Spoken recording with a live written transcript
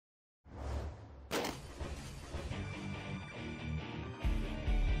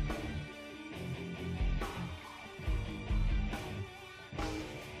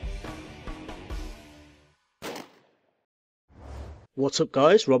What's up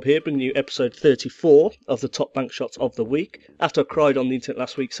guys, Rob here bringing you episode 34 of the top bank shots of the week. After I cried on the internet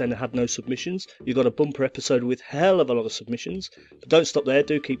last week saying I had no submissions, you got a bumper episode with hell of a lot of submissions. But don't stop there,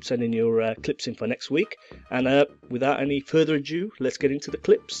 do keep sending your clips in for next week. And without any further ado, let's get into the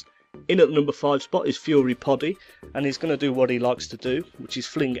clips. In at the number 5 spot is Fury Parody, and he's going to do what he likes to do, which is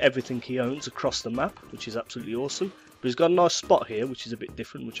fling everything he owns across the map, which is absolutely awesome. But he's got a nice spot here, which is a bit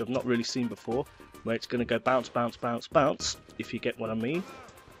different, which I've not really seen before, where it's going to go bounce, bounce, bounce, bounce, if you get what I mean.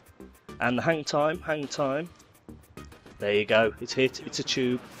 And the hang time, there you go, it's hit, it's a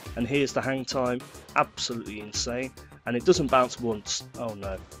tube, and here's the hang time, absolutely insane. And it doesn't bounce once, oh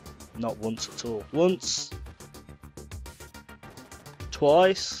no, not once at all. Once,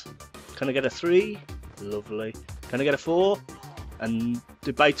 twice, can I get a 3? Lovely. Can I get a 4? And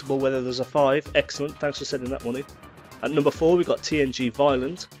debatable whether there's a 5, excellent, thanks for sending that one in. At number 4 we've got TNG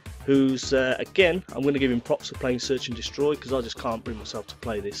Violent, who's, again, I'm going to give him props for playing Search and Destroy, because I just can't bring myself to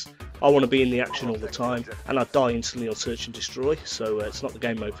play this. I want to be in the action all the time, and I die instantly on Search and Destroy, so it's not the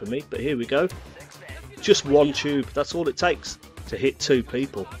game mode for me, but here we go. Just one tube, that's all it takes to hit 2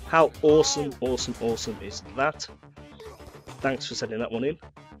 people. How awesome, awesome, awesome is that? Thanks for sending that one in.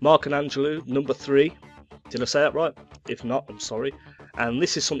 Mark and Angelo, number 3. Did I say that right? If not, I'm sorry. And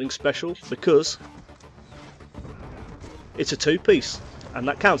this is something special, because it's a 2-piece. And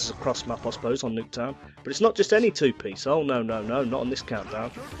that counts as a cross map, I suppose, on Nuketown. But it's not just any 2-piece. Oh no, no, no, not on this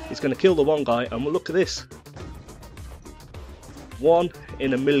countdown. It's going to kill the one guy, and we'll look at this. 1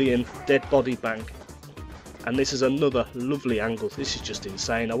 in a million dead body bang. And this is another lovely angle. This is just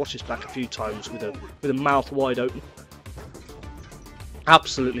insane. I watched this back a few times with a mouth wide open.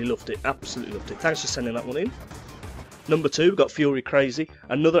 Absolutely loved it. Absolutely loved it. Thanks for sending that one in. Number 2, we've got Fury Crazy.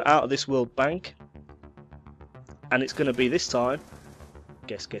 Another out of this world bank. And it's going to be this time,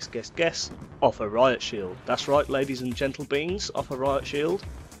 guess, off a riot shield. That's right, ladies and gentle beings, off a riot shield.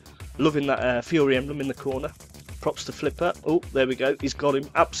 Loving that Fury emblem in the corner. Props to Flipper. Oh, there we go. He's got him.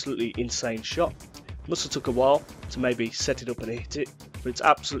 Absolutely insane shot. Must have took a while to maybe set it up and hit it, but it's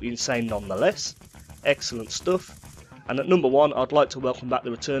absolutely insane nonetheless. Excellent stuff. And at number 1, I'd like to welcome back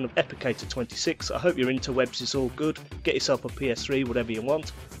the return of Epicator 26. I hope your interwebs is all good. Get yourself a PS3, whatever you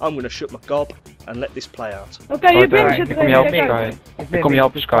want. I'm going to shut my gob and let this play out. Oké, je bent je kom je helpen, Sky. Ik kom je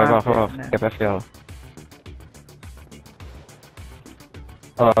helpen, Sky. Wacht. Ik heb even jou.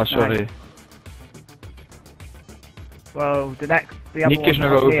 Oh, sorry. Wow, the other Niek is one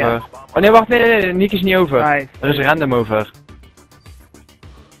nog over. here. Oh nee, wacht, nee, Niek is niet over. Nice. Er is random over.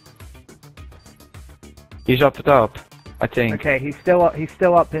 He's up the top, I think. Okay, he's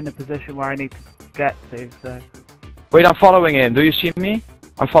still up in the position where I need to get to, so. Wait, I'm following him. Do you see me?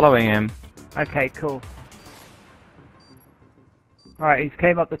 I'm following him. Okay, cool. Alright, he's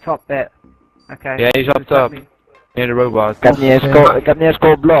came up the top bit. Okay. Yeah, he's up top. Near the robot. Ik heb niet eens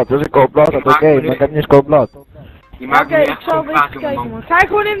cold blood, dus ik cold blood, dat oké, maar ik heb niet eens cold blood. Oké, ik zal even kijken man. Ga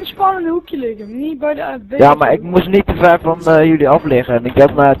gewoon in het spannende hoekje liggen, niet bij de... Ja, maar ik moest niet te ver van jullie af liggen en ik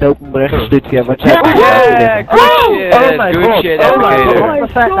heb naar het open bericht gestuurd via WhatsApp. Yeah, good shit, oh my good god, shit, oh my Epicator. god. Robber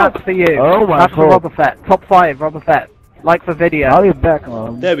Fett, that's for you. Oh my that's for god. Robber Fett. Top 5, Robber Fett. Like for video. Hou je back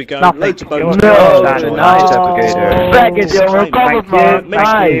man. There we go, Nothing. loads of bonus. No, nice, Epicator. Back it, jongen, kom op man.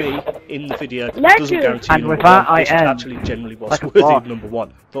 Nice. In the video Lekker. doesn't guarantee And you with number that, 1. I This end. actually generally was Like a worthy boss. of number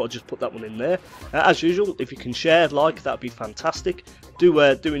 1. Thought I'd just put that one in there. As usual, if you can share, like, that'd be fantastic. Do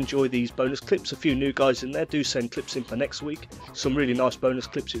enjoy these bonus clips. A few new guys in there. Do send clips in for next week. Some really nice bonus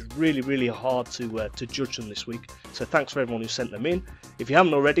clips. It's really hard to judge them this week. So thanks for everyone who sent them in. If you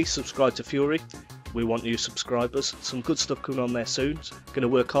haven't already, subscribe to Fury. We want new subscribers. Some good stuff coming on there soon. Going to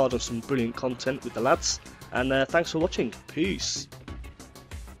work hard on some brilliant content with the lads. And thanks for watching. Peace.